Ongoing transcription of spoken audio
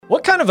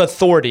What kind of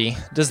authority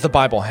does the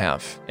Bible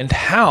have, and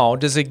how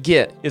does it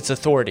get its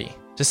authority?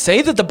 To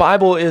say that the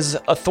Bible is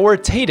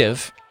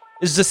authoritative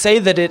is to say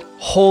that it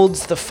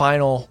holds the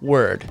final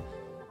word.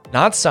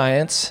 Not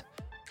science,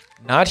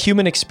 not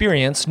human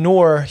experience,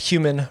 nor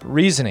human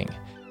reasoning.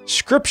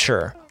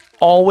 Scripture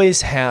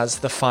always has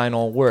the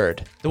final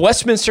word. The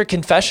Westminster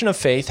Confession of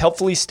Faith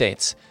helpfully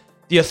states,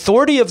 "The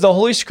authority of the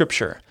Holy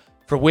Scripture,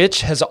 for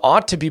which has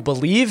ought to be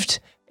believed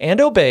and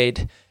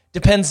obeyed,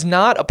 depends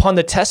not upon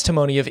the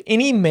testimony of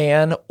any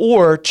man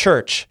or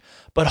church,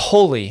 but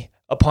wholly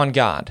upon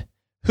God,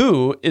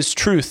 who is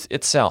truth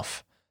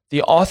itself,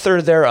 the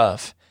author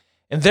thereof,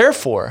 and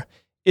therefore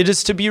it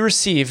is to be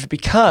received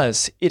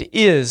because it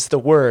is the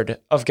word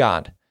of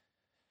God."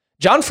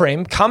 John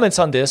Frame comments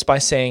on this by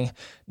saying,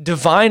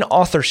 "Divine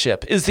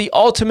authorship is the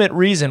ultimate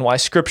reason why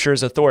Scripture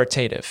is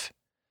authoritative.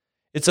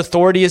 Its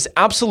authority is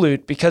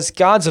absolute because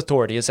God's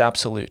authority is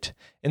absolute,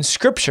 and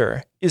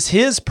Scripture is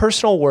His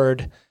personal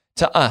word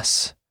to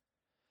us.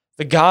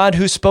 The God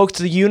who spoke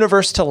the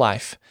universe to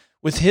life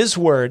with His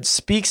word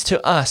speaks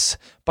to us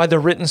by the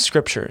written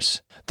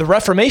Scriptures. The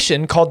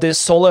Reformation called this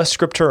sola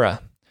scriptura.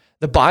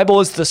 The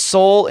Bible is the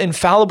sole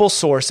infallible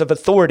source of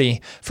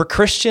authority for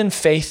Christian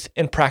faith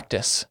and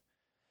practice.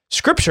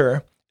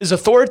 Scripture is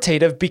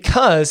authoritative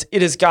because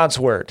it is God's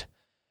word.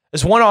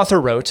 As one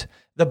author wrote,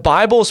 the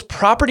Bible's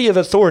property of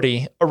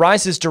authority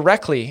arises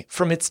directly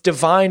from its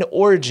divine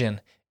origin.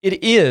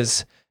 It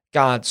is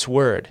God's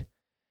word.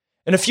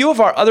 In a few of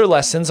our other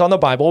lessons on the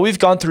Bible, we've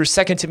gone through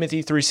 2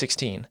 Timothy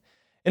 3:16,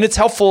 and it's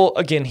helpful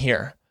again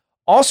here.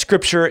 All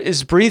Scripture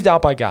is breathed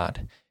out by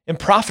God and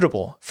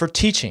profitable for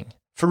teaching,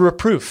 for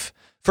reproof,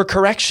 for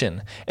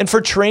correction, and for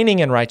training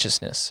in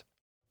righteousness.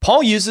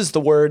 Paul uses the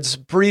words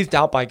breathed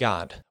out by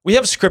God. We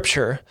have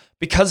Scripture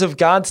because of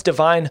God's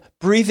divine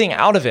breathing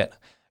out of it.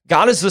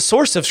 God is the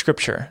source of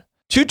Scripture.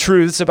 Two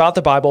truths about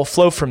the Bible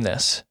flow from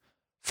this.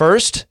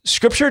 First,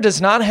 Scripture does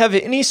not have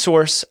any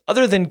source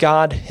other than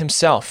God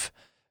Himself.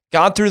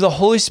 God, through the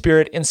Holy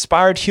Spirit,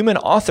 inspired human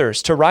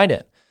authors to write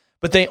it,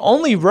 but they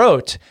only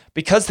wrote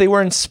because they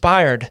were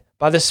inspired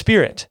by the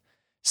Spirit.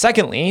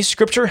 Secondly,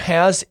 Scripture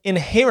has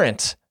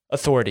inherent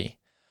authority.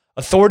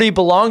 Authority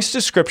belongs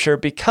to Scripture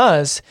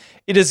because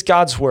it is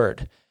God's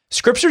word.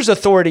 Scripture's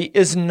authority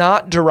is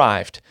not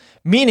derived,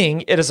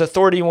 meaning it has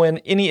authority when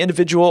any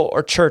individual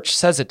or church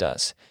says it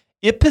does.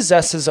 It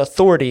possesses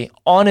authority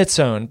on its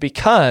own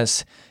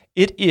because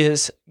it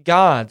is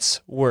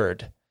God's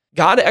word.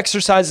 God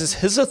exercises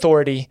His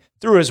authority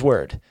through His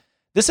word.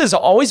 This has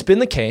always been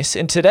the case,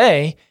 and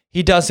today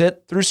He does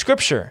it through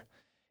Scripture.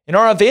 In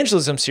our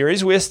evangelism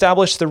series, we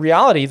established the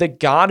reality that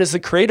God is the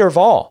creator of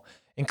all,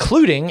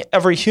 including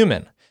every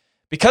human.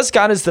 Because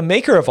God is the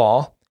maker of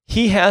all,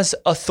 He has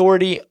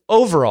authority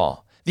over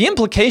all. The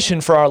implication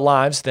for our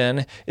lives,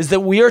 then, is that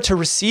we are to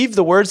receive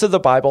the words of the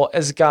Bible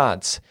as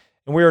God's,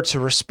 and we are to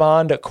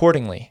respond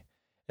accordingly.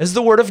 As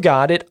the Word of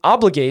God, it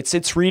obligates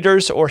its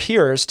readers or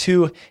hearers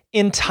to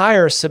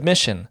entire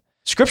submission.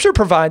 Scripture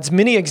provides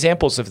many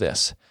examples of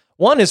this.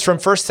 One is from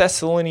 1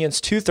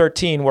 Thessalonians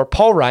 2:13, where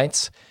Paul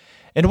writes,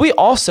 "And we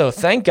also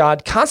thank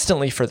God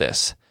constantly for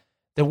this,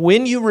 that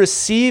when you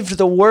received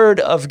the word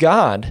of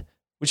God,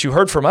 which you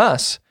heard from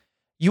us,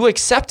 you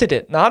accepted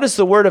it not as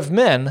the word of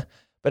men,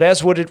 but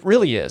as what it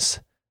really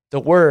is, the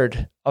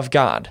word of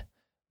God,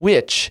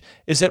 which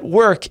is at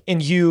work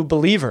in you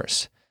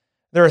believers."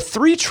 There are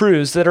three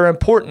truths that are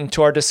important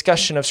to our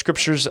discussion of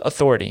Scripture's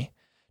authority.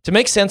 To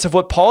make sense of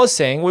what Paul is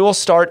saying, we will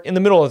start in the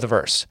middle of the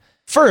verse.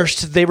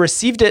 First, they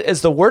received it as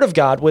the word of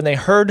God when they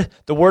heard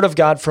the word of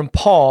God from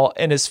Paul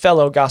and his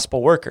fellow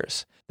gospel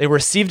workers. They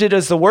received it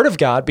as the word of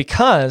God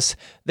because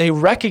they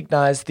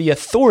recognized the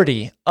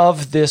authority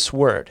of this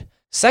word.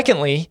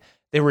 Secondly,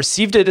 they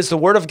received it as the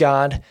word of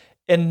God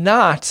and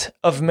not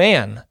of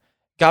man.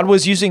 God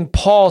was using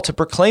Paul to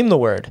proclaim the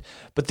word,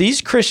 but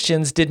these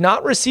Christians did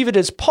not receive it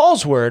as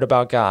Paul's word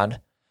about God,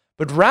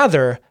 but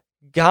rather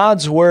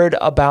God's word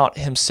about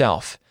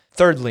Himself.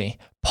 Thirdly,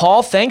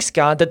 Paul thanks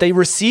God that they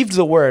received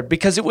the word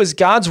because it was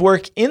God's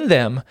work in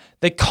them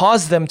that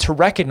caused them to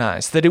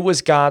recognize that it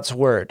was God's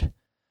word.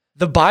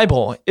 The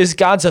Bible is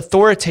God's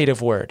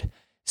authoritative word.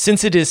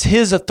 Since it is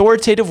His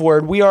authoritative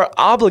word, we are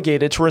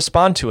obligated to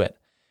respond to it.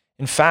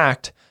 In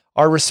fact,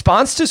 our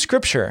response to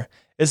Scripture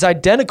is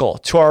identical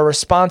to our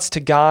response to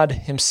God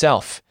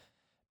Himself.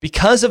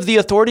 Because of the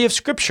authority of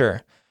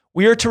Scripture,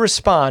 we are to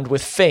respond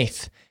with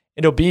faith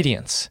and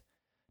obedience.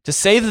 To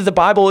say that the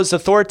Bible is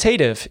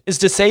authoritative is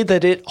to say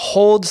that it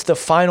holds the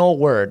final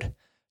word,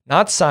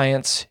 not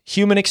science,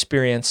 human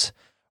experience,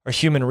 or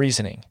human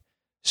reasoning.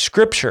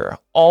 Scripture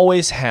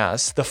always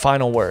has the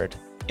final word.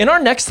 In our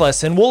next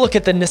lesson, we'll look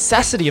at the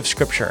necessity of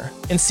Scripture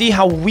and see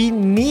how we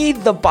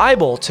need the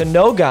Bible to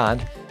know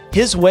God,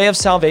 His way of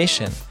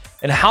salvation,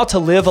 and how to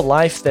live a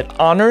life that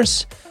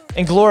honors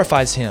and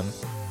glorifies Him.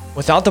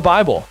 Without the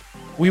Bible,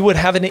 we would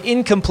have an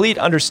incomplete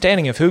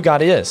understanding of who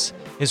God is,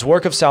 His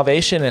work of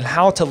salvation, and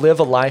how to live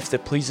a life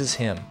that pleases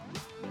Him.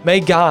 May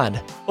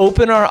God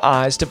open our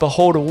eyes to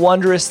behold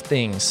wondrous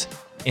things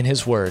in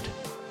His Word.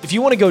 If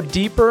you want to go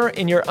deeper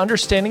in your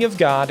understanding of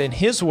God and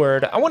His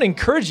Word, I want to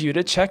encourage you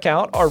to check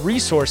out our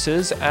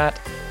resources at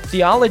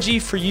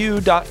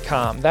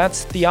theologyforyou.com.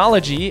 That's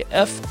theology,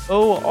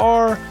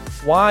 FORYOU.com.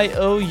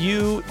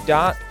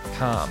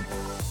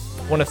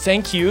 I want to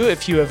thank you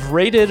if you have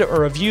rated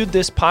or reviewed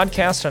this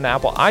podcast on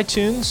Apple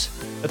iTunes.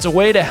 That's a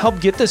way to help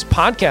get this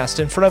podcast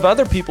in front of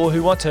other people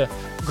who want to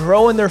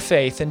grow in their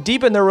faith and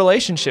deepen their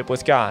relationship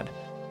with God.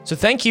 So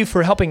thank you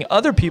for helping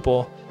other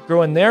people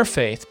grow in their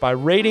faith by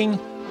rating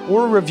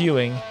or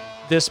reviewing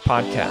this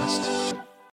podcast.